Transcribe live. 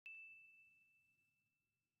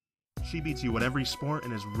She beats you at every sport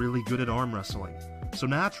and is really good at arm wrestling, so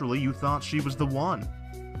naturally you thought she was the one.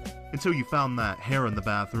 Until you found that hair in the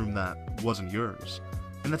bathroom that wasn't yours,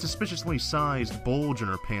 and that suspiciously sized bulge in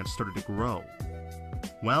her pants started to grow.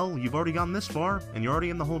 Well, you've already gotten this far, and you're already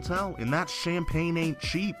in the hotel, and that champagne ain't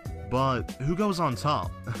cheap. But who goes on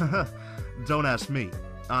top? Don't ask me,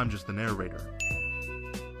 I'm just the narrator.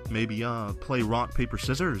 Maybe, play rock, paper,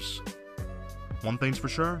 scissors? One thing's for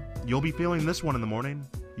sure, you'll be feeling this one in the morning.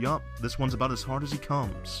 Yup, this one's about as hard as he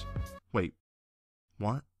comes. Wait,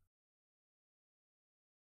 what?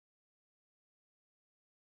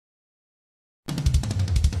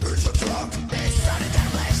 It's a trap.